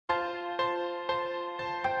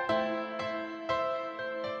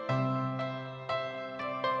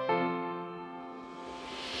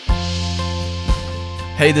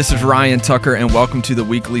Hey, this is Ryan Tucker, and welcome to the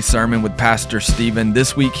weekly sermon with Pastor Stephen.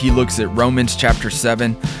 This week he looks at Romans chapter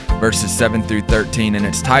 7, verses 7 through 13, and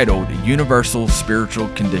it's titled Universal Spiritual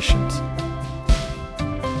Conditions.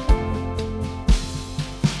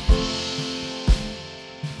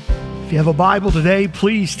 If you have a Bible today,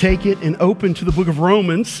 please take it and open to the book of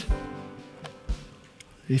Romans.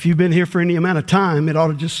 If you've been here for any amount of time, it ought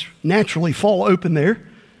to just naturally fall open there.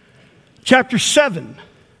 Chapter 7.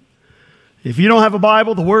 If you don't have a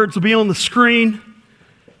Bible, the words will be on the screen.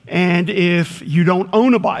 And if you don't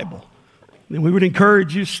own a Bible, then we would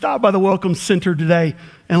encourage you to stop by the Welcome Center today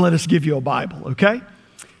and let us give you a Bible, okay?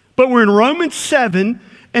 But we're in Romans 7,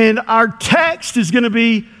 and our text is going to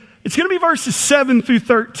be verses 7 through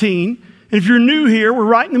 13. And if you're new here, we're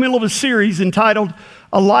right in the middle of a series entitled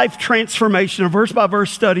A Life Transformation, a verse-by-verse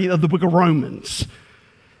study of the book of Romans.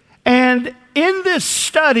 And in this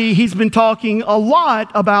study, he's been talking a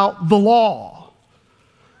lot about the law.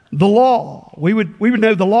 The law. We would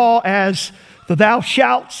know the law as the thou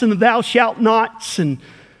shalts and the thou shalt nots and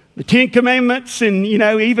the Ten Commandments and,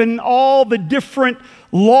 even all the different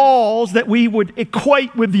laws that we would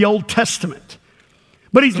equate with the Old Testament.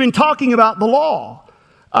 But he's been talking about the law.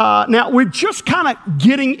 Now, we're just kind of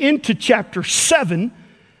getting into chapter 7,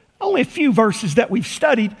 only a few verses that we've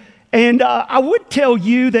studied. And I would tell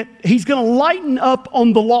you that he's going to lighten up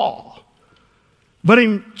on the law. But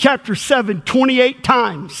in chapter 7, 28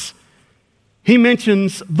 times, he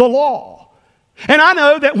mentions the law. And I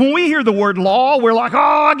know that when we hear the word law, we're like,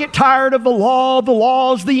 I get tired of the law. The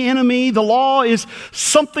law is the enemy. The law is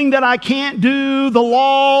something that I can't do. The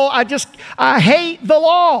law, I hate the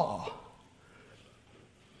law.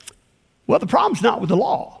 Well, the problem's not with the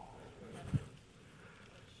law.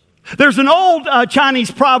 There's an old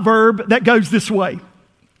Chinese proverb that goes this way.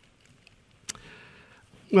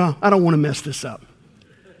 Well, I don't want to mess this up.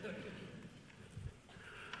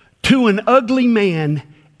 To an ugly man,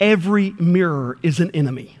 every mirror is an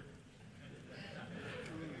enemy.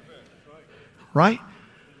 Right?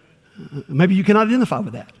 Maybe you can identify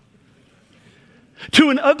with that.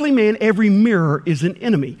 To an ugly man, every mirror is an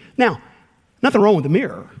enemy. Now, nothing wrong with the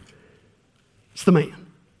mirror. It's the man.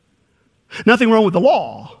 Nothing wrong with the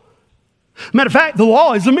law. Matter of fact, the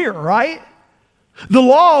law is a mirror, right? The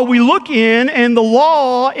law we look in, and the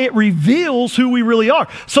law, it reveals who we really are.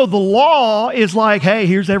 So the law is like, hey,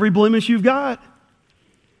 here's every blemish you've got.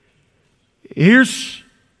 Here's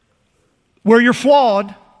where you're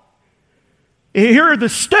flawed. Here are the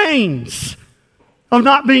stains of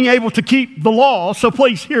not being able to keep the law. So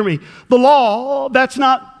please hear me. The law, that's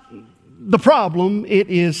not the problem. It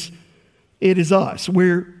is us.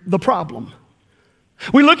 We're the problem.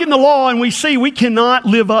 We look in the law and we see we cannot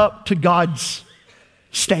live up to God's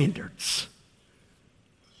standards.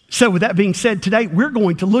 So with that being said, today we're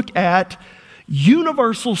going to look at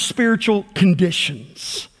universal spiritual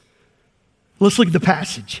conditions. Let's look at the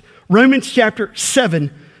passage. Romans chapter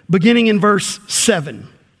 7, beginning in verse 7.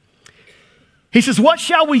 He says, "What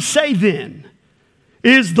shall we say then?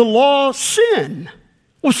 Is the law sin?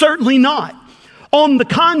 Well, certainly not. On the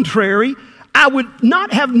contrary, I would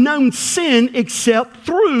not have known sin except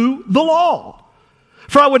through the law.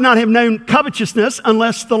 For I would not have known covetousness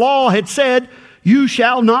unless the law had said, 'You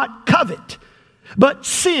shall not covet.' But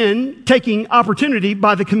sin, taking opportunity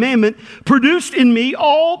by the commandment, produced in me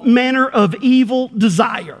all manner of evil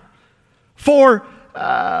desire. For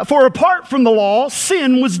apart from the law,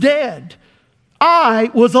 sin was dead.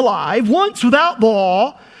 I was alive once without the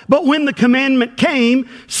law, but when the commandment came,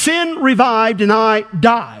 sin revived and I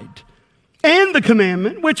died. And the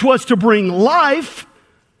commandment, which was to bring life,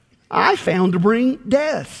 I found to bring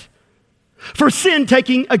death. For sin,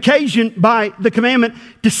 taking occasion by the commandment,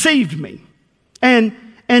 deceived me. And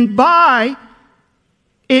by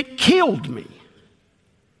it killed me.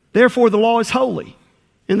 Therefore the law is holy,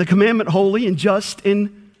 and the commandment holy and just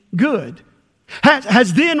and good.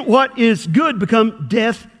 Has then what is good become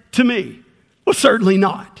death to me? Well, certainly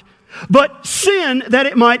not. But sin, that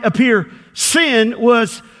it might appear sin,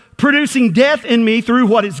 was producing death in me through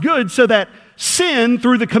what is good, so that sin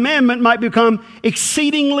through the commandment might become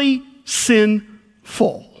exceedingly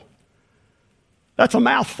sinful." That's a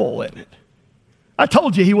mouthful, isn't it? I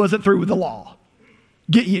told you he wasn't through with the law.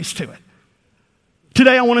 Get used to it.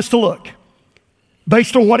 Today I want us to look,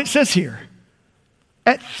 based on what it says here,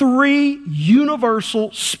 at 3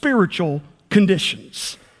 universal spiritual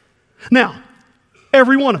conditions. Now,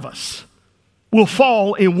 every one of us will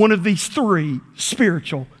fall in one of these 3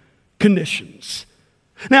 spiritual conditions.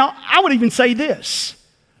 Now, I would even say this.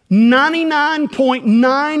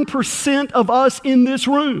 99.9% of us in this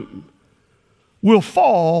room will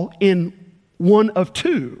fall in one of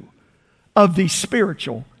 2 of these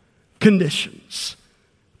spiritual conditions.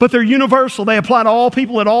 But they're universal. They apply to all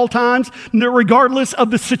people at all times, regardless of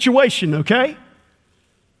the situation, okay?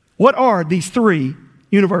 What are these three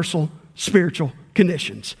universal spiritual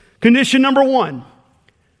conditions? Condition number one,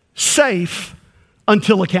 safe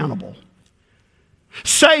until accountable.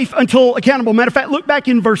 Safe until accountable. Matter of fact, look back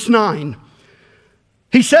in verse 9.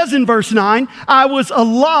 He says in verse 9, I was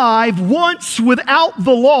alive once without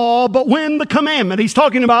the law, but when the commandment, he's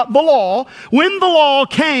talking about the law, when the law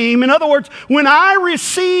came, in other words, when I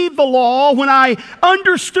received the law, when I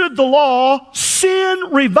understood the law, sin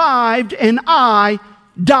revived and I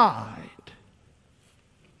died.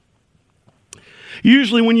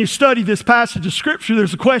 Usually when you study this passage of Scripture,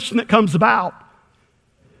 there's a question that comes about.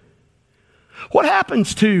 What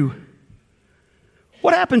happens to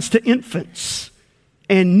infants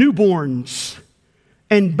and newborns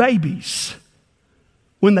and babies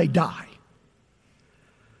when they die?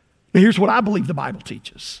 Now here's what I believe the Bible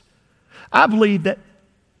teaches. I believe that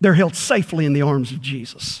they're held safely in the arms of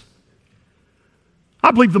Jesus.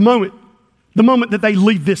 I believe the moment that they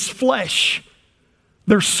leave this flesh,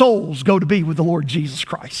 their souls go to be with the Lord Jesus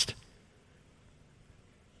Christ.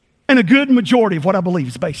 And a good majority of what I believe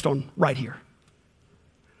is based on right here.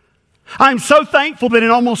 I'm so thankful that in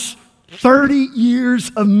almost 30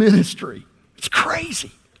 years of ministry, it's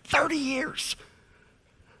crazy, 30 years.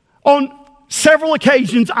 On several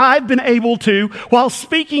occasions, I've been able to, while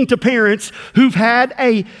speaking to parents who've had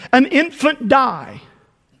an infant die,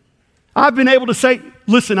 I've been able to say,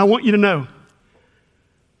 listen, I want you to know,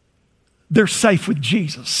 they're safe with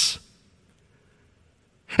Jesus.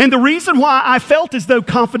 And the reason why I felt as though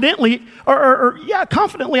confidently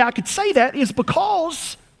I could say that is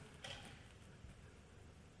because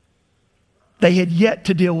they had yet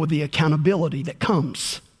to deal with the accountability that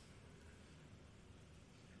comes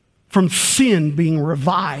from sin being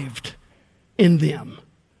revived in them.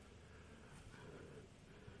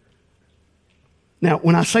 Now,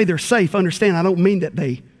 when I say they're safe, understand I don't mean that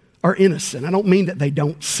they are innocent. I don't mean that they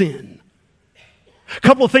don't sin. A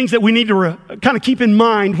couple of things that we need to kind of keep in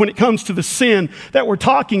mind when it comes to the sin that we're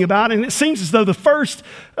talking about, and it seems as though the first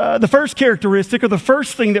characteristic or the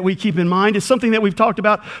first thing that we keep in mind is something that we've talked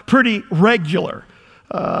about pretty regular.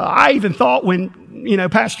 I even thought when,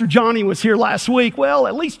 Pastor Johnny was here last week, well,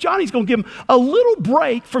 at least Johnny's going to give him a little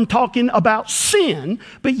break from talking about sin,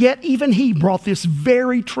 but yet even he brought this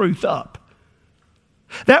very truth up,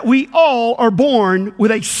 that we all are born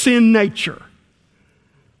with a sin nature.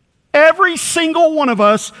 Every single one of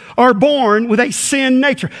us are born with a sin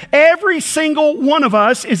nature. Every single one of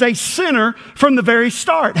us is a sinner from the very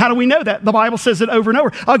start. How do we know that? The Bible says it over and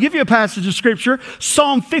over. I'll give you a passage of Scripture,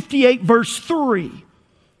 Psalm 58, verse 3.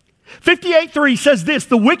 58:3 says this,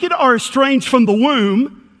 the wicked are estranged from the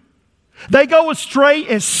womb. They go astray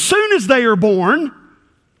as soon as they are born,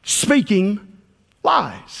 speaking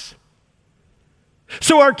lies.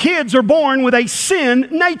 So our kids are born with a sin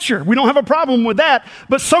nature. We don't have a problem with that,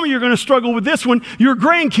 but some of you are going to struggle with this one. Your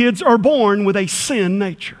grandkids are born with a sin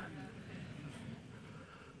nature.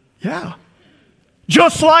 Yeah.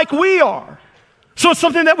 Just like we are. So it's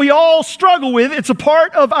something that we all struggle with. It's a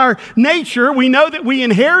part of our nature. We know that we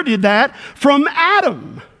inherited that from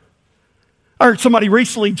Adam. I heard somebody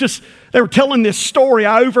recently they were telling this story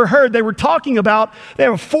I overheard. They were talking about, they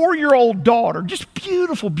have a 4-year-old daughter, just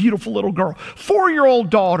beautiful, beautiful little girl,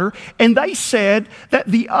 4-year-old daughter. And they said that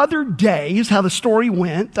the other day, is how the story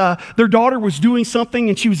went, their daughter was doing something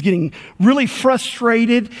and she was getting really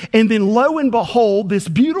frustrated. And then lo and behold, this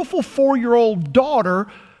beautiful 4-year-old daughter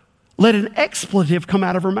let an expletive come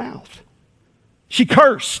out of her mouth. She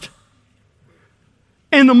cursed.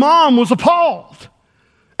 And the mom was appalled.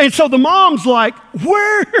 And so the mom's like,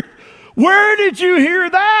 where did you hear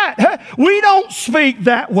that? We don't speak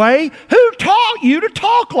that way. Who taught you to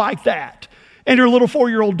talk like that? And her little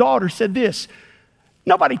 4-year-old daughter said this,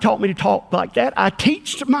 nobody taught me to talk like that. I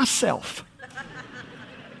teached myself.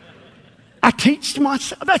 I teached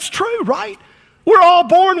myself. That's true, right? We're all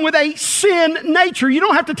born with a sin nature. You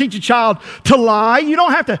don't have to teach a child to lie. You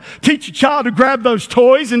don't have to teach a child to grab those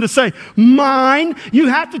toys and to say, mine. You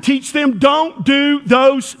have to teach them, don't do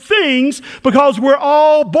those things, because we're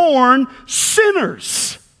all born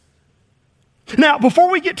sinners. Now, before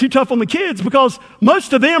we get too tough on the kids, because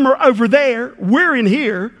most of them are over there, we're in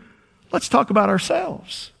here, let's talk about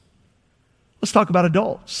ourselves. Let's talk about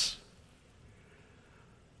adults.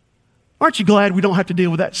 Aren't you glad we don't have to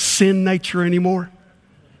deal with that sin nature anymore?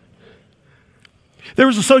 There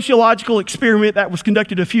was a sociological experiment that was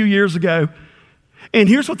conducted a few years ago, And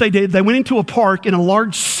here's what they did. They went into a park in a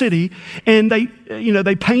large city, and they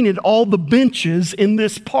painted all the benches in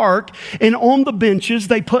this park. And on the benches,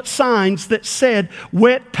 they put signs that said,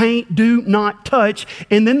 "Wet paint, do not touch."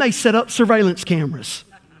 And then they set up surveillance cameras.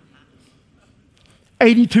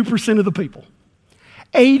 82% of the people.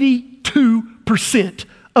 82%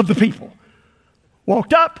 of the people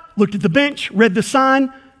walked up, looked at the bench, read the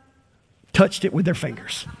sign, touched it with their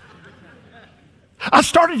fingers. I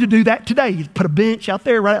started to do that today. You put a bench out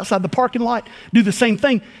there right outside the parking lot, do the same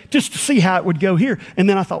thing just to see how it would go here. And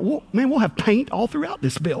then I thought, well, man, we'll have paint all throughout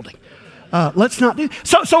this building. Let's not do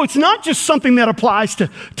so it's not just something that applies to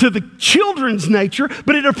the children's nature,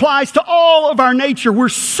 but it applies to all of our nature. We're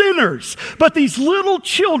sinners. But these little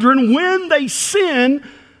children, when they sin,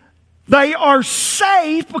 they are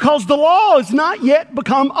saved because the law has not yet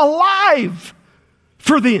become alive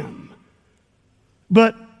for them.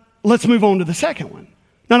 But let's move on to the second one.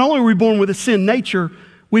 Not only are we born with a sin nature,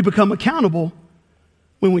 we become accountable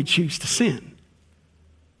when we choose to sin.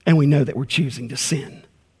 And we know that we're choosing to sin.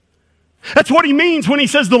 That's what he means when he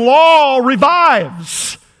says the law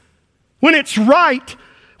revives. When it's right,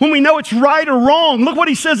 when we know it's right or wrong. Look what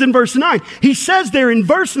he says in verse 9. He says there in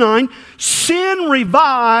verse 9, sin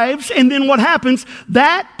revives, and then what happens?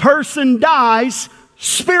 That person dies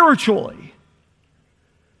spiritually.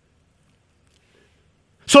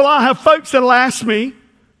 So I'll have folks that'll ask me,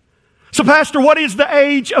 so Pastor, what is the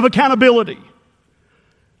age of accountability?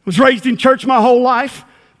 I was raised in church my whole life,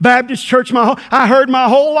 Baptist church I heard my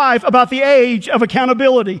whole life about the age of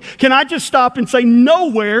accountability. Can I just stop and say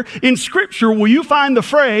nowhere in Scripture will you find the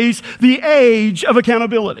phrase, the age of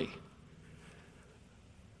accountability?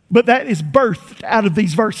 But that is birthed out of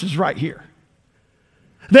these verses right here.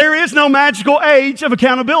 There is no magical age of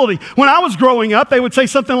accountability. When I was growing up, they would say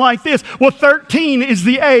something like this, well, 13 is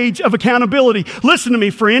the age of accountability. Listen to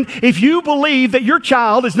me, friend. If you believe that your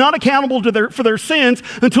child is not accountable for their sins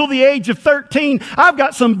until the age of 13, I've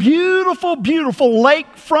got some beautiful, beautiful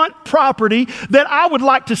lakefront property that I would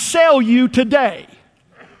like to sell you today.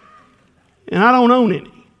 And I don't own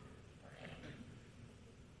any.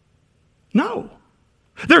 No.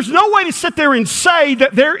 There's no way to sit there and say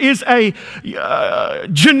that there is a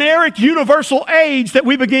generic universal age that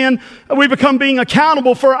we become being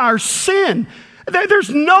accountable for our sin.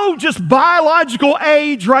 There's no just biological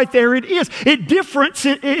age right there. It is.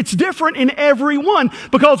 It's different in everyone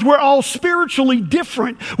because we're all spiritually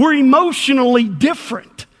different. We're emotionally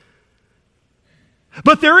different.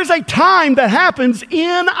 But there is a time that happens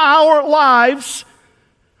in our lives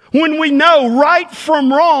when we know right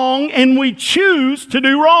from wrong and we choose to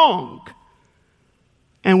do wrong.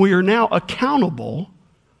 And we are now accountable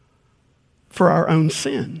for our own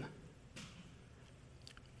sin.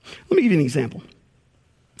 Let me give you an example.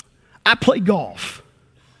 I play golf.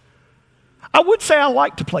 I would say I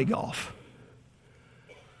like to play golf,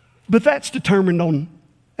 but that's determined on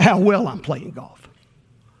how well I'm playing golf.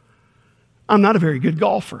 I'm not a very good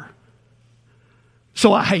golfer,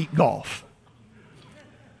 so I hate golf.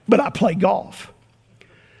 But I play golf.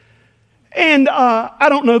 And I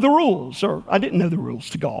don't know the rules, or I didn't know the rules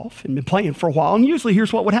to golf and been playing for a while. And usually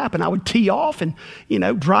here's what would happen. I would tee off and,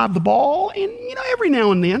 drive the ball. And, every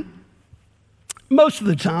now and then, most of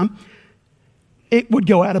the time, it would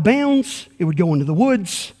go out of bounds. It would go into the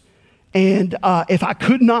woods. And if I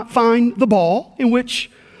could not find the ball, in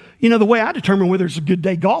which, the way I determine whether it's a good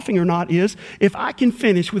day golfing or not is if I can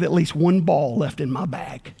finish with at least one ball left in my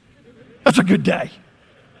bag. That's a good day.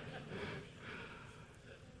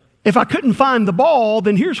 If I couldn't find the ball,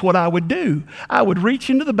 then here's what I would do. I would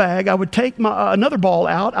reach into the bag. I would take another ball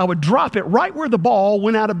out. I would drop it right where the ball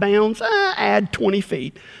went out of bounds. Add 20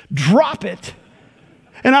 feet. Drop it.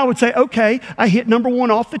 And I would say, okay, I hit number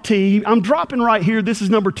 1 off the tee. I'm dropping right here. This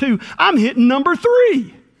is number 2. I'm hitting number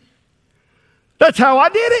 3. That's how I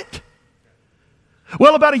did it.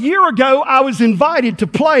 Well, about a year ago, I was invited to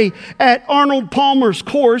play at Arnold Palmer's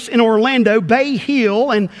course in Orlando, Bay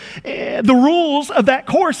Hill, and the rules of that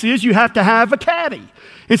course is you have to have a caddy.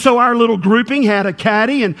 And so our little grouping had a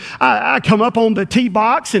caddy, and I come up on the tee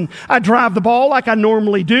box, and I drive the ball like I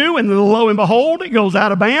normally do, and lo and behold, it goes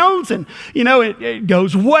out of bounds, and, it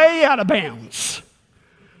goes way out of bounds.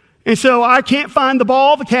 And so I can't find the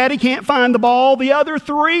ball, the caddy can't find the ball, the other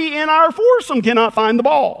 3 in our foursome cannot find the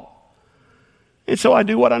ball. And so I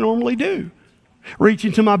do what I normally do. Reach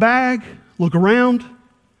into my bag, look around,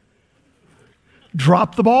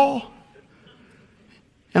 drop the ball.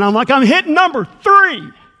 And I'm like, I'm hitting number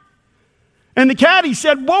 3. And the caddy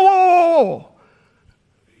said, whoa.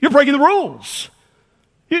 You're breaking the rules.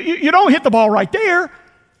 You don't hit the ball right there.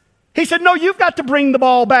 He said, no, you've got to bring the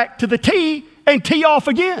ball back to the tee and tee off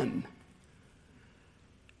again.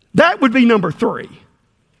 That would be number 3.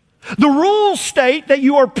 The rules state that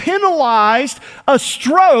you are penalized a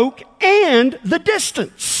stroke and the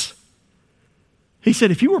distance. He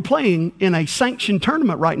said, if you were playing in a sanctioned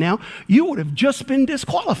tournament right now, you would have just been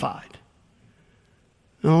disqualified.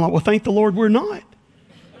 And I'm like, well, thank the Lord we're not.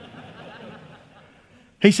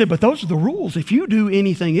 He said, but those are the rules. If you do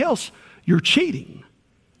anything else, you're cheating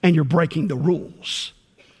and you're breaking the rules.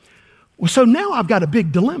 Well, so now I've got a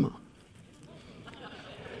big dilemma.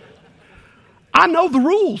 I know the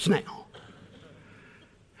rules now.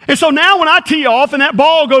 And so now when I tee off and that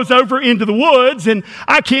ball goes over into the woods and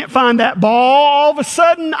I can't find that ball, all of a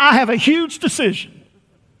sudden I have a huge decision.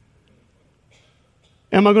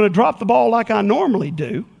 Am I going to drop the ball like I normally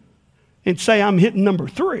do and say I'm hitting number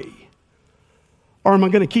 3? Or am I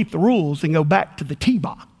going to keep the rules and go back to the tee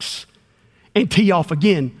box and tee off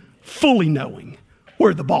again, fully knowing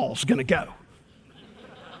where the ball's going to go?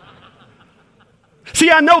 See,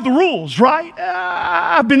 I know the rules, right?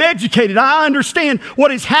 I've been educated. I understand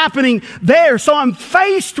what is happening there. So I'm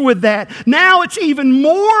faced with that. Now it's even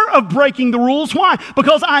more of breaking the rules. Why?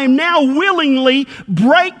 Because I am now willingly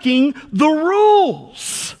breaking the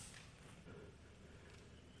rules.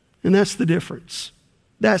 And that's the difference.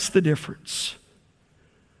 That's the difference.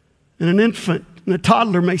 And an infant and a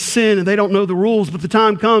toddler may sin and they don't know the rules, but the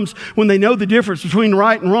time comes when they know the difference between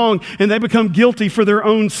right and wrong and they become guilty for their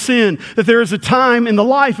own sin. That there is a time in the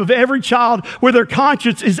life of every child where their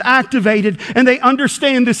conscience is activated and they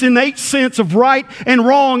understand this innate sense of right and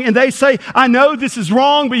wrong and they say, I know this is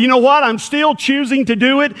wrong, but you know what? I'm still choosing to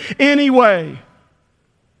do it anyway.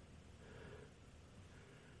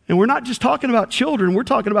 And we're not just talking about children, we're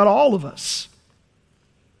talking about all of us.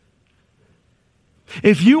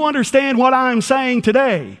 If you understand what I'm saying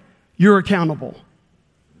today, you're accountable.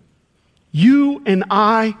 You and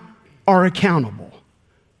I are accountable.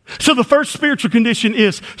 So the first spiritual condition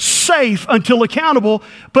is safe until accountable,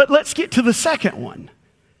 but let's get to the second one.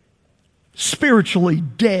 Spiritually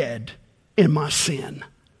dead in my sin.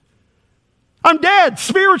 I'm dead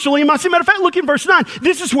spiritually in my sin. Matter of fact, look in verse 9.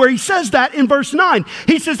 This is where he says that in verse 9.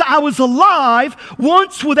 He says, I was alive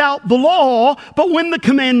once without the law, but when the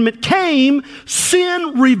commandment came,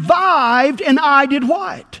 sin revived and I did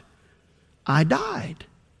what? I died.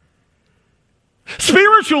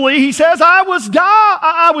 Spiritually, he says, I was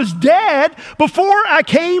dead before I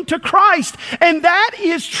came to Christ. And that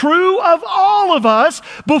is true of all of us.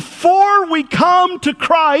 Before we come to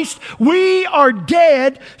Christ, we are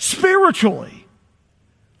dead spiritually.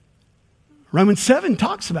 Romans 7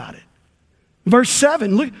 talks about it. Verse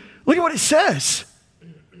 7, look at what it says.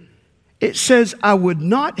 It says, I would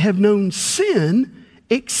not have known sin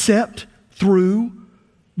except through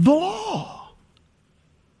the law.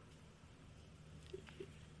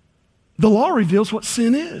 The law reveals what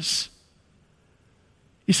sin is.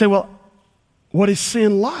 You say, well, what is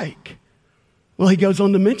sin like? Well, he goes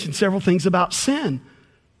on to mention several things about sin.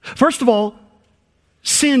 First of all,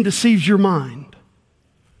 sin deceives your mind.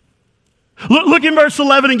 Look in verse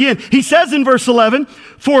 11 again. He says in verse 11,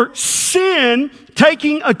 for sin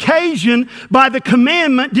taking occasion by the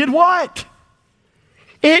commandment did what?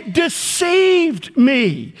 It deceived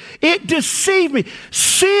me. It deceived me.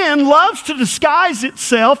 Sin loves to disguise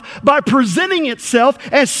itself by presenting itself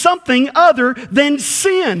as something other than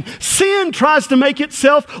sin. Sin tries to make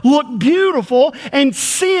itself look beautiful, and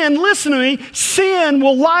sin, listen to me, sin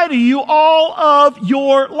will lie to you all of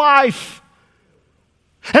your life.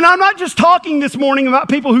 And I'm not just talking this morning about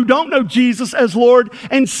people who don't know Jesus as Lord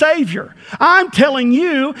and Savior. I'm telling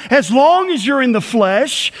you, as long as you're in the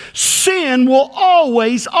flesh, sin will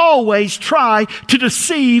always try to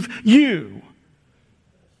deceive you.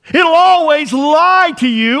 It'll always lie to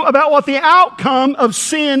you about what the outcome of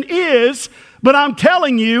sin is, but I'm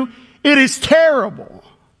telling you, it is terrible.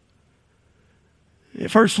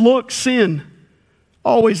 At first look, sin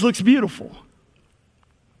always looks beautiful.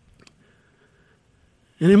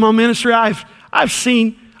 And in my ministry, I've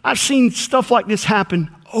seen stuff like this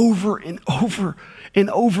happen over and over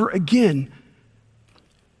and over again.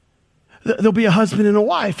 There'll be a husband and a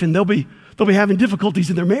wife, and they'll be having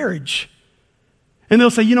difficulties in their marriage. And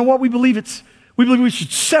they'll say, you know what, we believe we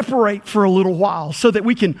should separate for a little while so that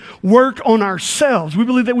we can work on ourselves. We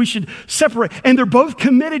believe that we should separate. And they're both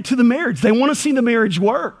committed to the marriage. They want to see the marriage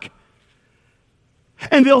work.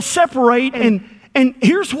 And they'll separate, and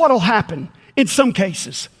here's what'll happen. In some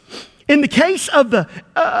cases, in the case of the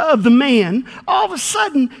man, all of a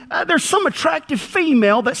sudden there's some attractive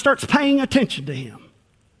female that starts paying attention to him.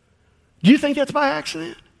 Do you think that's by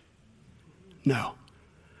accident? No.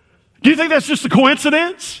 Do you think that's just a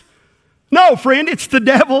coincidence? No, friend, it's the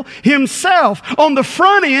devil himself. On the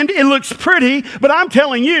front end, it looks pretty, but I'm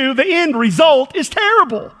telling you, the end result is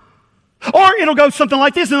terrible. Or it'll go something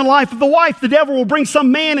like this in the life of the wife. The devil will bring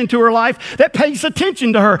some man into her life that pays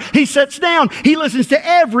attention to her. He sits down. He listens to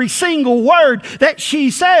every single word that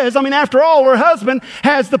she says. I mean, after all, her husband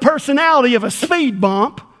has the personality of a speed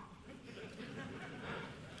bump.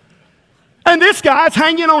 And this guy's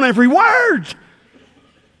hanging on every word.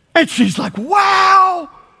 And she's like, wow,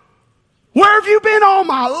 where have you been all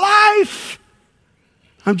my life?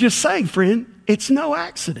 I'm just saying, friend, it's no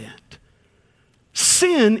accident.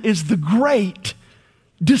 Sin is the great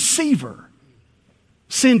deceiver.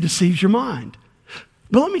 Sin deceives your mind.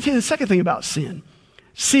 But let me tell you the second thing about sin.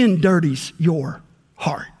 Sin dirties your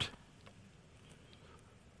heart.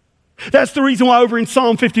 That's the reason why over in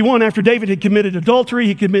Psalm 51, after David had committed adultery,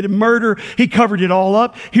 he committed murder, he covered it all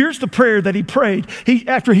up. Here's the prayer that he prayed.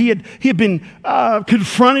 After he had been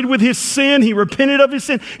confronted with his sin, he repented of his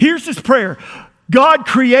sin. Here's his prayer. God,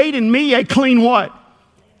 create in me a clean what?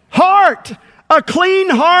 Heart. A clean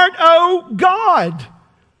heart, oh God.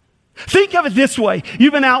 Think of it this way.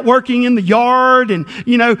 You've been out working in the yard and,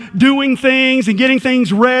 doing things and getting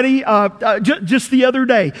things ready. Just the other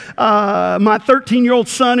day, my 13-year-old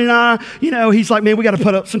son and I, he's like, man, we got to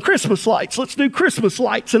put up some Christmas lights. Let's do Christmas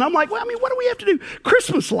lights. And I'm like, well, what do we have to do?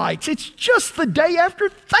 Christmas lights. It's just the day after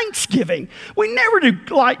Thanksgiving. We never do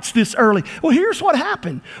lights this early. Well, here's what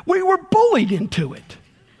happened. We were bullied into it.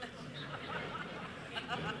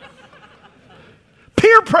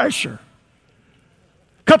 Peer pressure.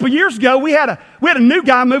 A couple years ago, we had a new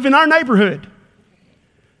guy move in our neighborhood.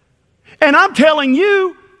 And I'm telling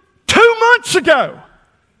you, 2 months ago,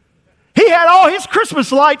 he had all his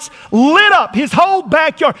Christmas lights lit up, his whole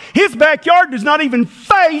backyard. His backyard does not even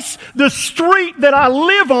face the street that I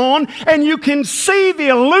live on, and you can see the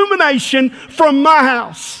illumination from my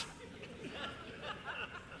house.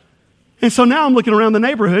 And so now I'm looking around the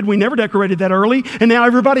neighborhood. We never decorated that early. And now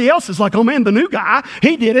everybody else is like, oh man, the new guy,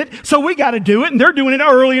 he did it. So we got to do it. And they're doing it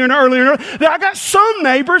earlier and earlier and earlier. I got some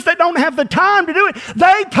neighbors that don't have the time to do it.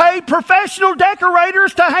 They pay professional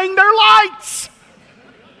decorators to hang their lights.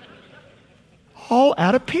 All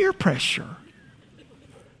out of peer pressure.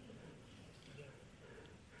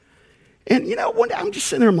 And one day I'm just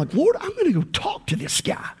sitting there. I'm like, Lord, I'm going to go talk to this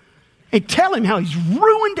guy and tell him how he's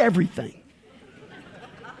ruined everything.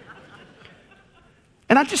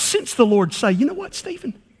 And I just sensed the Lord say, you know what,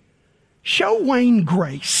 Stephen? Show Wayne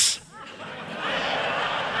grace.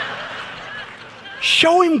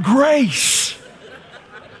 Show him grace.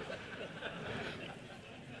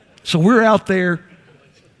 So we're out there,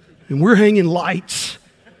 and we're hanging lights,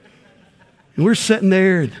 and we're sitting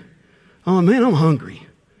there, and, oh man, I'm hungry.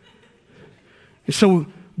 And so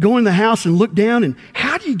go in the house and look down, and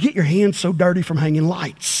how do you get your hands so dirty from hanging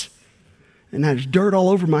lights? And there's dirt all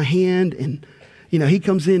over my hand, and he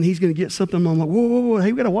comes in, he's going to get something. I'm like, whoa,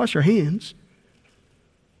 hey, we got to wash our hands.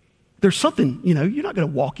 There's something, you're not going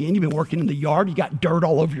to walk in. You've been working in the yard. You got dirt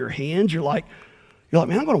all over your hands. You're like,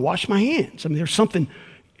 man, I'm going to wash my hands. I mean, there's something,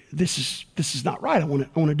 this is not right. I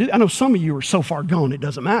want to do. I know some of you are so far gone, it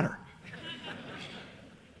doesn't matter.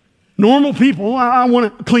 Normal people, I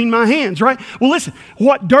want to clean my hands, right? Well, listen,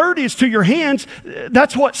 what dirt is to your hands,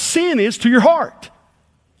 that's what sin is to your heart.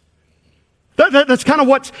 That's kind of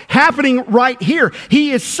what's happening right here.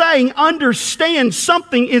 He is saying, understand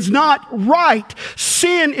something is not right.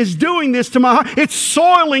 Sin is doing this to my heart. It's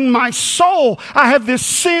soiling my soul. I have this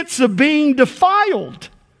sense of being defiled.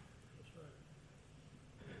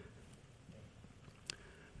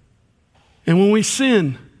 And when we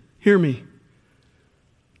sin, hear me,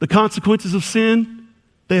 the consequences of sin,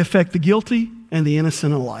 they affect the guilty and the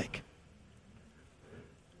innocent alike.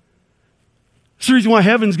 That's the reason why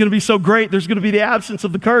heaven's going to be so great. There's going to be the absence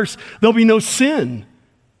of the curse. There'll be no sin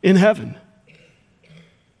in heaven.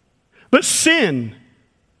 But sin,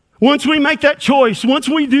 once we make that choice, once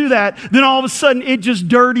we do that, then all of a sudden it just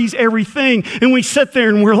dirties everything. And we sit there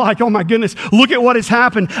and we're like, oh my goodness, look at what has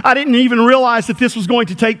happened. I didn't even realize that this was going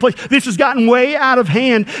to take place. This has gotten way out of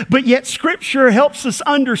hand. But yet Scripture helps us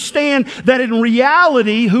understand that in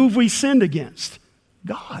reality, who have we sinned against?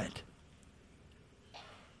 God.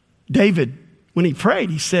 David, when he prayed,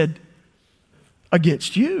 he said,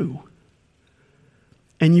 against you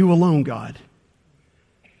and you alone, God,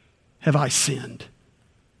 have I sinned.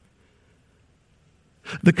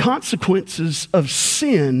 The consequences of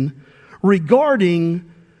sin regarding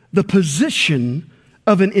the position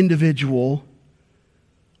of an individual,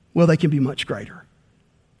 well, they can be much greater.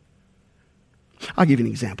 I'll give you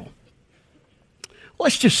an example.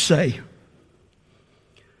 Let's just say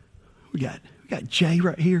we got got Jay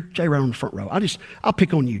right here, Jay right on the front row. I'll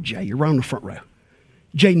pick on you, Jay. You're right on the front row.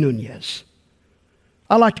 Jay Nunez.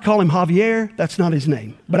 I like to call him Javier. That's not his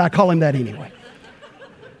name, but I call him that anyway.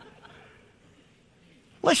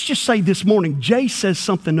 Let's just say this morning, Jay says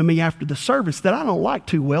something to me after the service that I don't like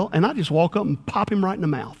too well, and I just walk up and pop him right in the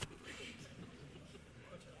mouth.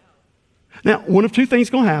 Now, one of two things is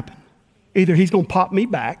going to happen. Either he's going to pop me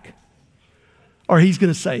back, or he's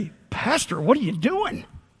going to say, Pastor, what are you doing?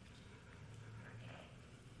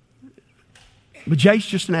 But Jay's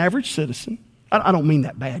just an average citizen. I don't mean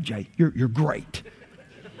that bad, Jay. You're great.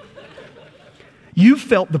 You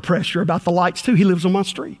felt the pressure about the lights too. He lives on my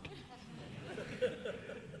street.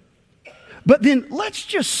 But then let's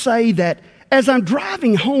just say that as I'm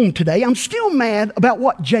driving home today, I'm still mad about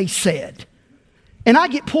what Jay said. And I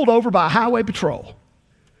get pulled over by a highway patrol.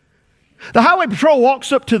 The highway patrol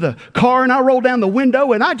walks up to the car and I roll down the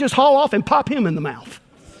window and I just haul off and pop him in the mouth.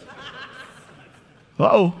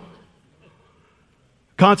 Uh-oh.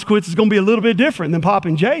 Consequence is going to be a little bit different than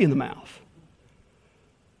popping Jay in the mouth.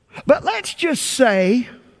 But let's just say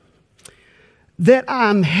that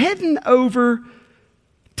I'm heading over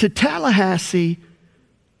to Tallahassee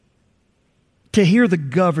to hear the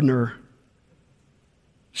governor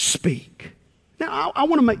speak. Now, I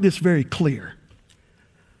want to make this very clear.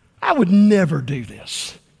 I would never do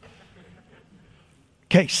this. In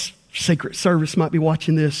case Secret Service might be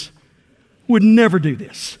watching this, would never do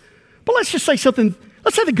this. But let's just say something.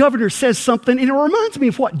 Let's say the governor says something, and it reminds me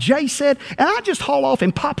of what Jay said, and I just haul off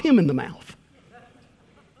and pop him in the mouth.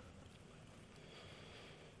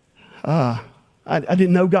 I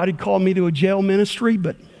didn't know God had called me to a jail ministry,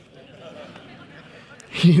 but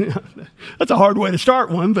that's a hard way to start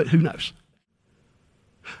one, but who knows?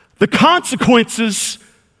 The consequences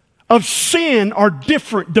of sin are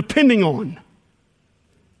different depending on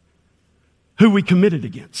who we committed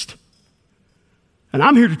against. And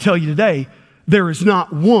I'm here to tell you today, there is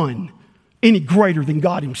not one any greater than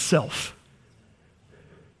God himself.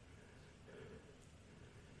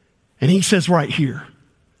 And he says right here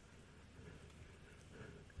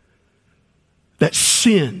that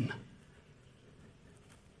sin,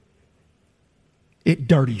 it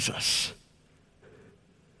dirties us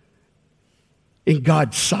in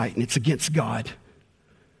God's sight, and it's against God.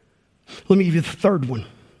 Let me give you the third one.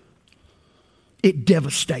 It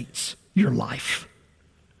devastates your life.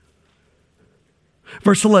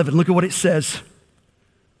 Verse 11, look at what it says.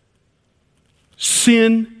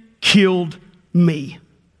 Sin killed me.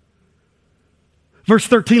 Verse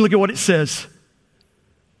 13, look at what it says.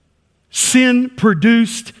 Sin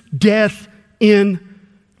produced death in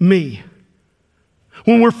me.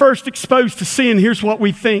 When we're first exposed to sin, here's what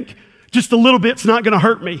we think. Just a little bit's not going to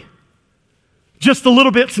hurt me. Just a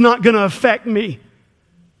little bit's not going to affect me.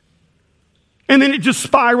 And then it just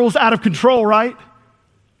spirals out of control, right?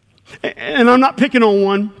 And I'm not picking on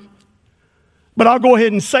one, but I'll go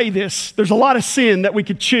ahead and say this. There's a lot of sin that we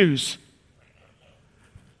could choose.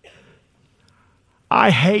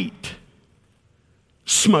 I hate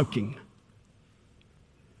smoking.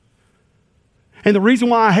 And the reason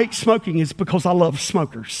why I hate smoking is because I love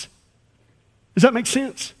smokers. Does that make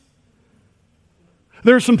sense?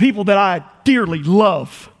 There are some people that I dearly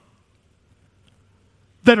love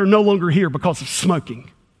that are no longer here because of smoking.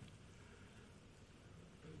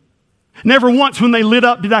 Never once when they lit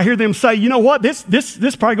up did I hear them say, you know what, this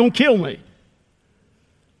probably going to kill me.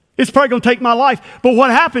 It's probably going to take my life. But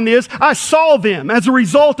what happened is I saw them as a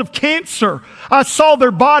result of cancer. I saw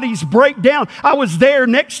their bodies break down. I was there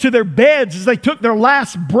next to their beds as they took their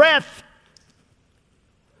last breath.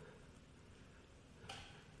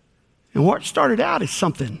 And what started out as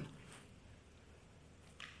something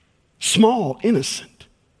small, innocent,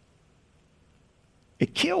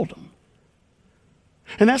 it killed them.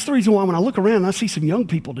 And that's the reason why when I look around and I see some young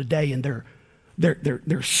people today and they're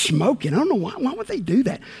smoking. I don't know why would they do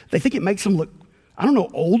that? They think it makes them look, I don't know,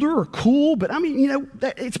 older or cool, but I mean, you know,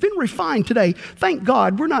 it's been refined today. Thank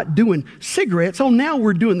God we're not doing cigarettes. Oh, now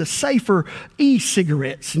we're doing the safer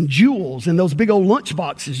e-cigarettes and Juuls and those big old lunch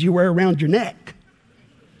boxes you wear around your neck.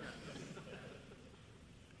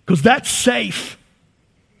 Because that's safe.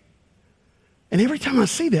 And every time I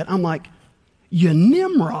see that, I'm like, you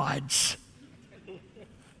Nimrods.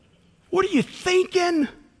 What are you thinking?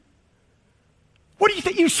 What do you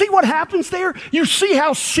think? You see what happens there? You see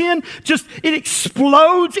how sin it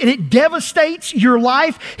explodes and it devastates your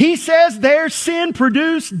life? He says their sin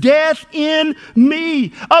produced death in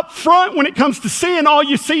me. Up front, when it comes to sin, all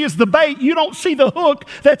you see is the bait. You don't see the hook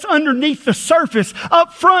that's underneath the surface.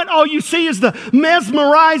 Up front, all you see is the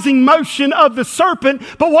mesmerizing motion of the serpent,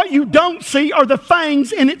 but what you don't see are the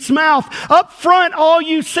fangs in its mouth. Up front, all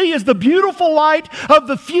you see is the beautiful light of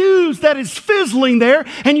the fuse that is fizzling there,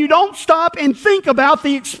 and you don't stop and think about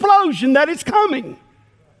the explosion that is coming.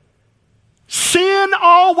 Sin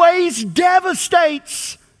always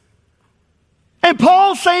devastates. And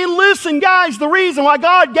Paul's saying, listen, guys, the reason why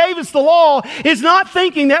God gave us the law is not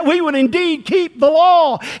thinking that we would indeed keep the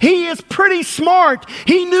law. He is pretty smart.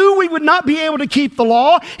 He knew we would not be able to keep the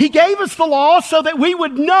law. He gave us the law so that we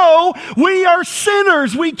would know we are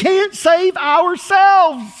sinners. We can't save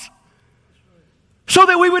ourselves. So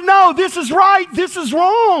that we would know this is right, this is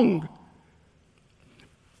wrong.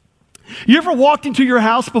 You ever walked into your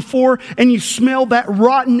house before and you smell that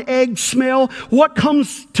rotten egg smell? What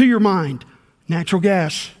comes to your mind? Natural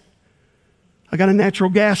gas. I got a natural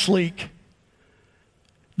gas leak.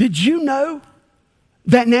 Did you know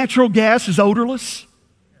that natural gas is odorless?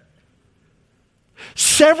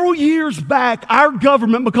 Several years back, our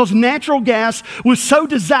government, because natural gas was so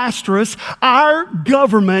disastrous, our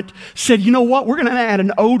government said, you know what, we're going to add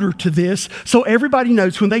an odor to this so everybody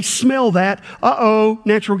knows when they smell that,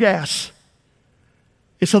 natural gas.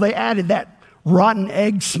 And so they added that rotten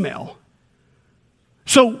egg smell.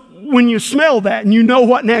 So when you smell that and you know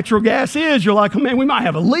what natural gas is, you're like, oh man, we might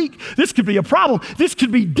have a leak. This could be a problem. This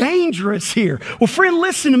could be dangerous here. Well, friend,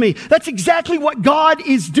 listen to me. That's exactly what God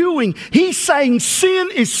is doing. He's saying sin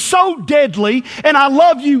is so deadly and I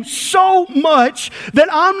love you so much that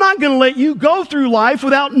I'm not going to let you go through life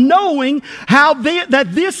without knowing that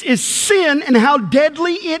this is sin and how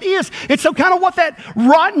deadly it is. And so kind of what that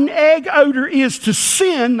rotten egg odor is to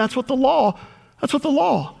sin, that's what the law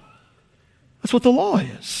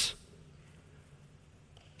is.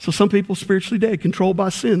 So some people spiritually dead, controlled by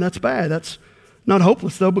sin. That's bad. That's not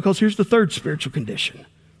hopeless though, because here's the third spiritual condition.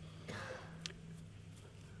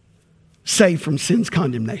 Saved from sin's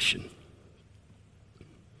condemnation.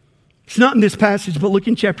 It's not in this passage, but look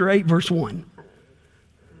in chapter 8, verse 1.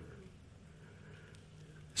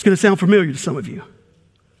 It's going to sound familiar to some of you.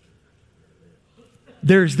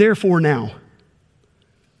 There is therefore now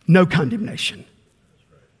no condemnation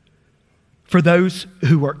for those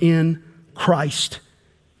who are in Christ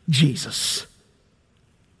Jesus.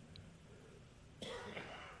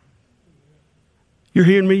 You're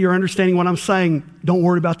hearing me? You're understanding what I'm saying? Don't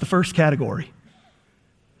worry about the first category.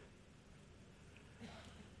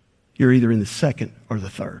 You're either in the second or the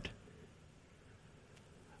third.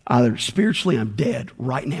 Either spiritually I'm dead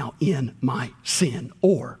right now in my sin,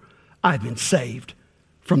 or I've been saved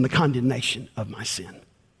from the condemnation of my sin.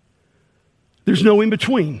 There's no in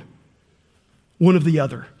between. One of the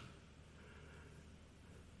other.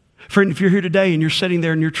 Friend, if you're here today and you're sitting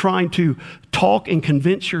there and you're trying to talk and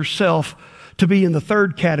convince yourself to be in the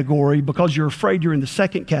third category because you're afraid you're in the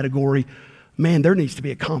second category, man, there needs to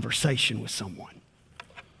be a conversation with someone.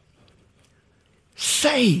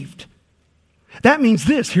 Saved. That means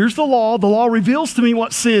this. Here's the law. The law reveals to me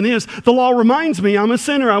what sin is. The law reminds me I'm a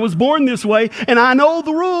sinner. I was born this way, and I know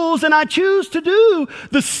the rules, and I choose to do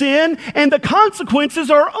the sin, and the consequences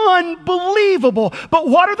are unbelievable. But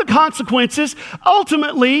what are the consequences?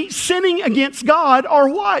 Ultimately, sinning against God are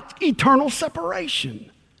what? Eternal separation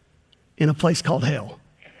in a place called hell.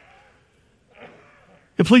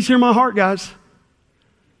 And please hear my heart, guys.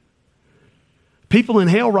 People in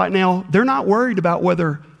hell right now, they're not worried about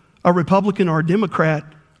whether a Republican or a Democrat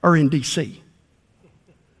are in D.C.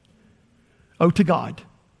 Oh, to God.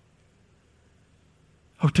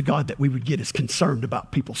 Oh, to God that we would get as concerned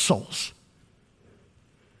about people's souls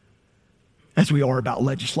as we are about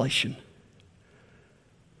legislation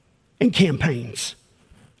and campaigns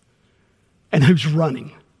and who's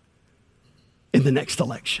running in the next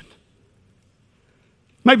election.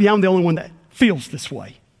 Maybe I'm the only one that feels this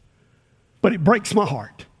way, but it breaks my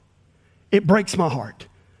heart. It breaks my heart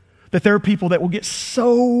that there are people that will get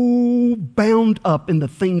so bound up in the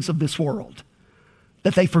things of this world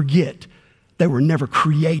that they forget they were never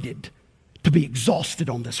created to be exhausted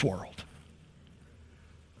on this world.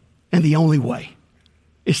 And the only way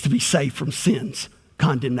is to be saved from sin's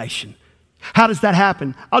condemnation. How does that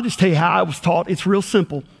happen? I'll just tell you how I was taught. It's real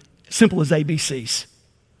simple. Simple as ABCs.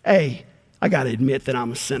 A, I got to admit that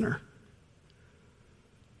I'm a sinner.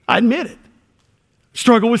 I admit it.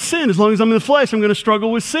 Struggle with sin. As long as I'm in the flesh, I'm going to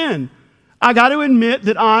struggle with sin. I got to admit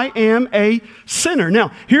that I am a sinner.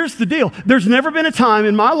 Now, here's the deal. There's never been a time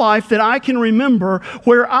in my life that I can remember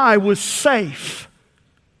where I was safe.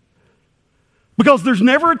 Because there's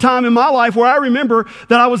never a time in my life where I remember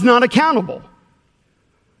that I was not accountable.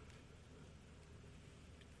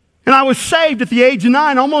 And I was saved at the age of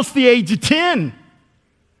 9, almost the age of 10.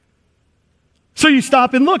 So you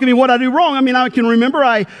stop and look. What I do wrong? I can remember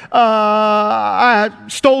I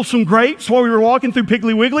stole some grapes while we were walking through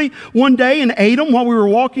Piggly Wiggly one day and ate them while we were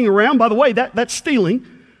walking around. By the way, that's stealing.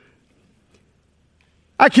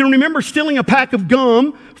 I can remember stealing a pack of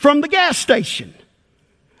gum from the gas station.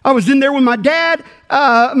 I was in there with my dad.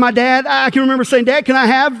 I can remember saying, Dad, can I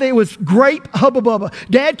have, it was grape Hubba Bubba.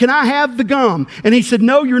 Dad, can I have the gum? And he said,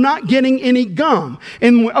 no, you're not getting any gum.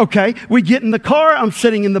 And okay, we get in the car. I'm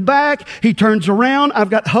sitting in the back. He turns around. I've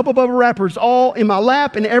got Hubba Bubba wrappers all in my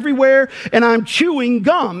lap and everywhere. And I'm chewing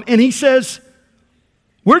gum. And he says,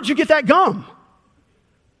 where'd you get that gum?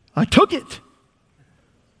 I took it.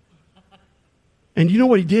 And you know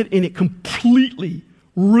what he did? And it completely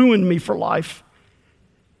ruined me for life.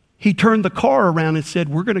 He turned the car around and said,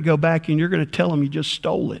 we're going to go back and you're going to tell him you just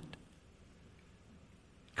stole it.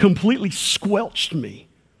 Completely squelched me.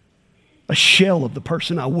 A shell of the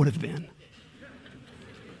person I would have been.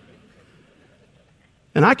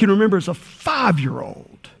 And I can remember as a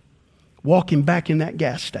 5-year-old walking back in that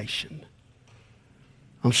gas station.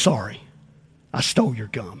 I'm sorry. I stole your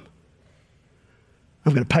gum.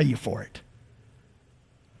 I'm going to pay you for it.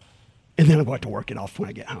 And then I'm going to work it off when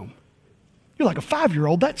I get home. You're like a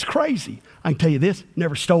 5-year-old, that's crazy. I can tell you this,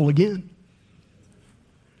 never stole again.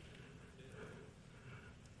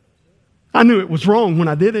 I knew it was wrong when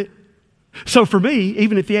I did it. So for me,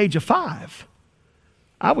 even at the age of 5,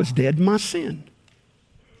 I was dead in my sin.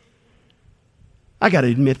 I got to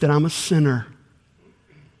admit that I'm a sinner.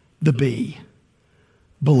 Believe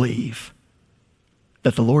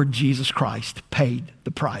that the Lord Jesus Christ paid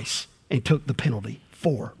the price and took the penalty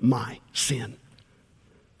for my sin.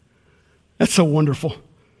 That's so wonderful.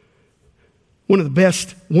 One of the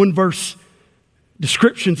best one-verse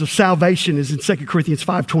descriptions of salvation is in 2 Corinthians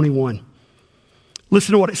 5:21.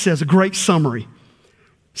 Listen to what it says, a great summary.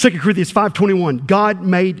 2 Corinthians 5:21, God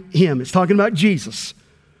made him, it's talking about Jesus.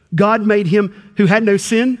 God made him who had no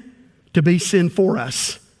sin to be sin for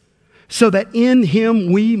us, so that in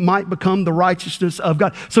him we might become the righteousness of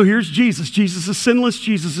God. So here's Jesus. Jesus is sinless.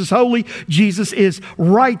 Jesus is holy. Jesus is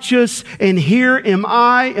righteous. And here am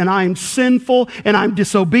I, and I am sinful, and I'm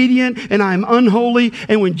disobedient, and I'm unholy.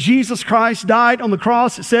 And when Jesus Christ died on the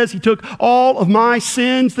cross, it says he took all of my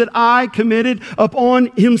sins that I committed upon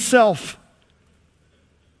himself.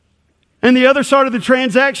 And the other side of the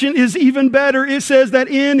transaction is even better. It says that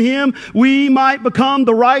in him we might become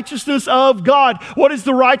the righteousness of God. What does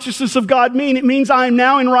the righteousness of God mean? It means I am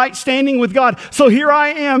now in right standing with God. So here I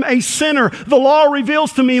am, a sinner. The law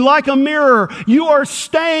reveals to me like a mirror, you are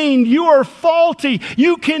stained, you are faulty.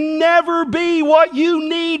 You can never be what you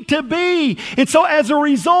need to be. And so as a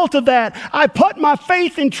result of that, I put my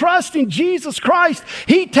faith and trust in Jesus Christ.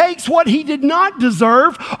 He takes what he did not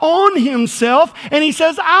deserve on himself, and he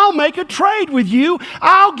says, I'll make a trade with you.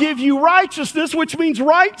 I'll give you righteousness, which means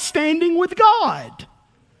right standing with God.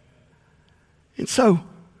 And so,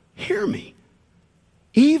 hear me.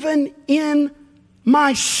 Even in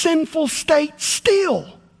my sinful state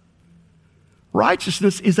still,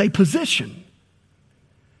 righteousness is a position.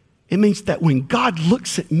 It means that when God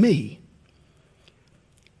looks at me,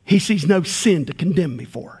 he sees no sin to condemn me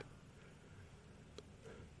for,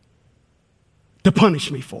 to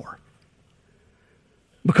punish me for.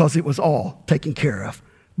 Because it was all taken care of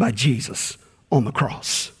by Jesus on the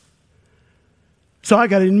cross. So I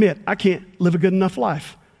got to admit, I can't live a good enough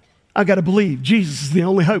life. I got to believe Jesus is the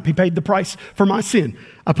only hope. He paid the price for my sin.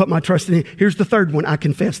 I put my trust in him. Here's the third one. I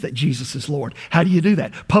confess that Jesus is Lord. How do you do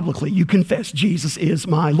that? Publicly, you confess Jesus is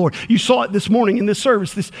my Lord. You saw it this morning in this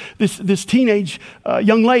service, this teenage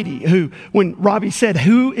young lady who, when Robbie said,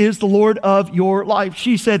 who is the Lord of your life?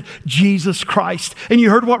 She said, Jesus Christ. And you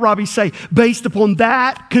heard what Robbie say. Based upon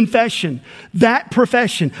that confession, that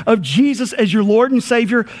profession of Jesus as your Lord and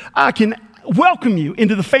Savior, I can welcome you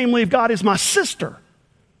into the family of God as my sister.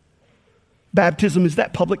 Baptism is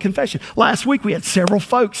that public confession. Last week we had several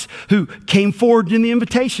folks who came forward in the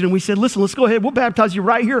invitation and we said, listen, let's go ahead. We'll baptize you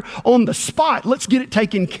right here on the spot. Let's get it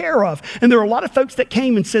taken care of. And there were a lot of folks that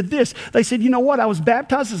came and said this. They said, you know what? I was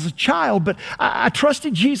baptized as a child, but I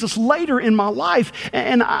trusted Jesus later in my life.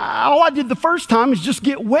 And all I did the first time is just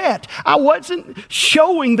get wet. I wasn't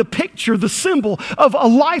showing the picture, the symbol of a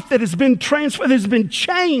life that has been transformed, that has been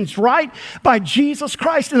changed, right, by Jesus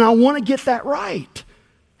Christ. And I want to get that right.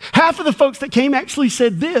 Half of the folks that came actually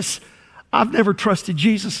said this, I've never trusted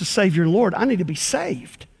Jesus as Savior and Lord. I need to be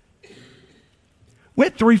saved. We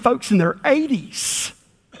had 3 folks in their 80s.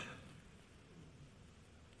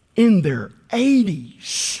 In their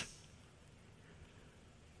 80s.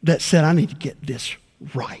 That said, I need to get this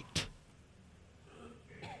right.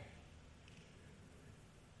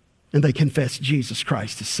 And they confessed Jesus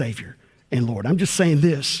Christ as Savior and Lord. I'm just saying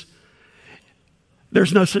this.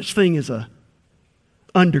 There's no such thing as a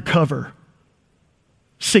undercover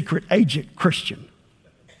secret agent Christian.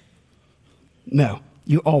 No,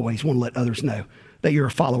 you always want to let others know that you're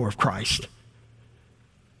a follower of Christ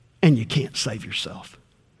and you can't save yourself.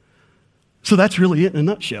 So that's really it in a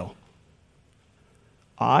nutshell.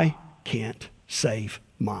 I can't save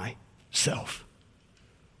myself.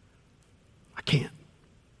 I can't.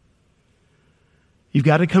 You've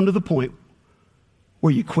got to come to the point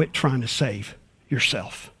where you quit trying to save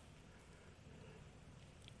yourself.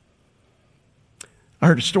 I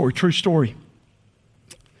heard a story, true story.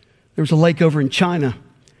 There was a lake over in China,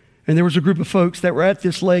 and there was a group of folks that were at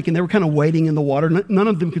this lake, and they were kind of wading in the water. None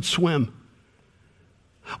of them could swim.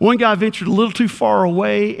 One guy ventured a little too far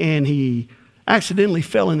away, and he accidentally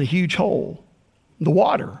fell in a huge hole. The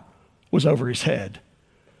water was over his head.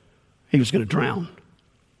 He was going to drown.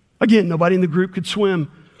 Again, nobody in the group could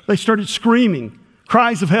swim. They started screaming,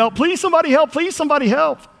 cries of help. Please, somebody help. Please, somebody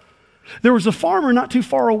help. There was a farmer not too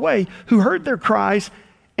far away who heard their cries,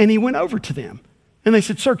 and he went over to them. And they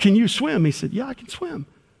said, "Sir, can you swim?" He said, "Yeah, I can swim.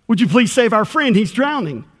 Would you please save our friend? He's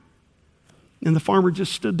drowning." And the farmer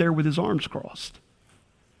just stood there with his arms crossed.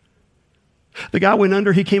 The guy went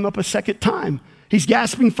under. He came up a second time. He's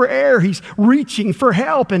gasping for air. He's reaching for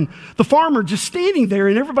help. And the farmer just standing there,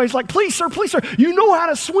 and everybody's like, please, sir, you know how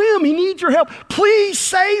to swim. He needs your help. Please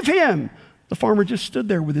save him." The farmer just stood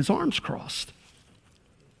there with his arms crossed.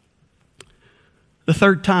 The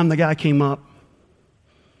third time the guy came up,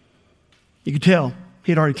 you could tell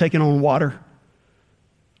he had already taken on water.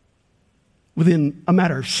 Within a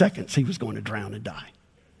matter of seconds, he was going to drown and die.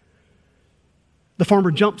 The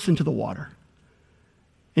farmer jumps into the water,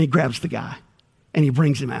 and he grabs the guy, and he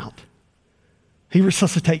brings him out. He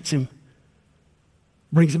resuscitates him,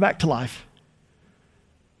 brings him back to life.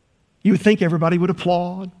 You would think everybody would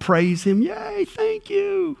applaud, praise him. Yay, thank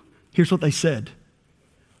you. Here's what they said.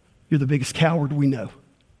 "You're the biggest coward we know.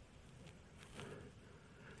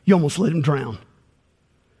 You almost let him drown.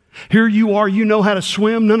 Here you are, you know how to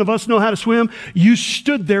swim. None of us know how to swim. You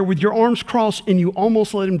stood there with your arms crossed and you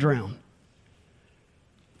almost let him drown."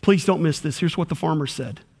 Please don't miss this. Here's what the farmer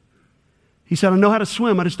said. He said, "I know how to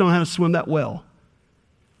swim. I just don't know how to swim that well."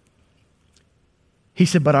 He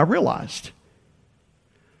said, "But I realized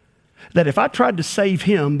that if I tried to save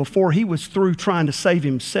him before he was through trying to save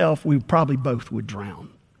himself, we probably both would drown.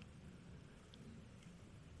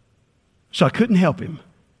 So I couldn't help him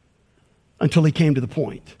until he came to the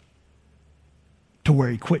point to where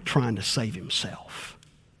he quit trying to save himself.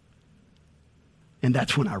 And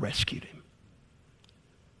that's when I rescued him."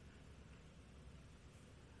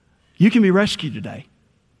 You can be rescued today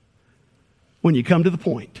when you come to the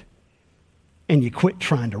point and you quit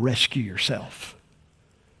trying to rescue yourself.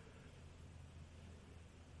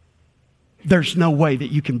 There's no way that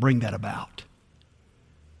you can bring that about.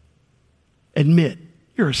 Admit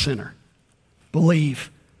you're a sinner. Believe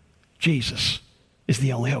Jesus is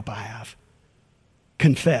the only hope I have.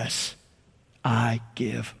 Confess, "I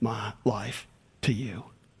give my life to you."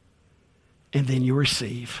 And then you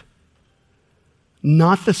receive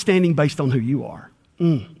not the standing based on who you are.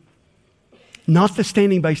 Not the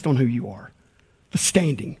standing based on who you are. The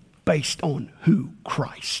standing based on who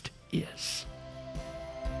Christ is.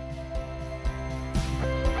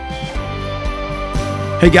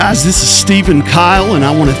 Hey guys, this is Stephen Kyle, and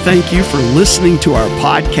I want to thank you for listening to our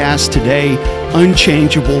podcast today,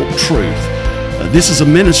 Unchangeable Truth. This is a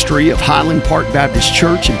ministry of Highland Park Baptist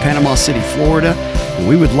Church in Panama City, Florida. And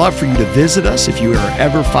we would love for you to visit us if you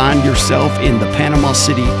ever find yourself in the Panama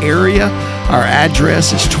City area. Our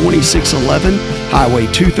address is 2611 Highway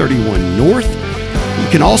 231 North. You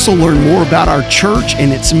can also learn more about our church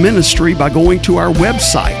and its ministry by going to our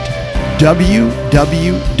website,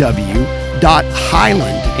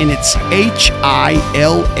 www.highland, and it's HILAND,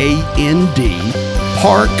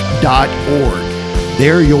 park.org.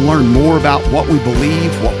 There you'll learn more about what we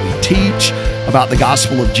believe, what we teach, about the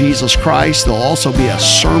gospel of Jesus Christ. There'll also be a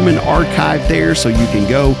sermon archive there so you can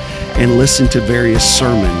go and listen to various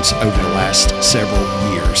sermons over the last several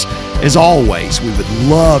years. As always, we would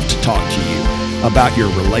love to talk to you about your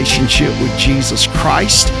relationship with Jesus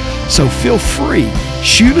Christ. So feel free,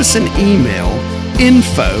 shoot us an email,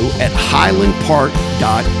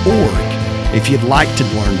 info@highlandpark.org. If you'd like to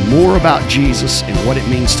learn more about Jesus and what it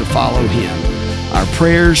means to follow him, our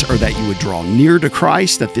prayers are that you would draw near to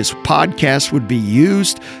Christ, that this podcast would be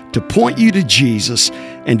used to point you to Jesus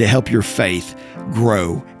and to help your faith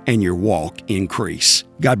grow and your walk increase.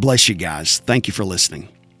 God bless you guys. Thank you for listening.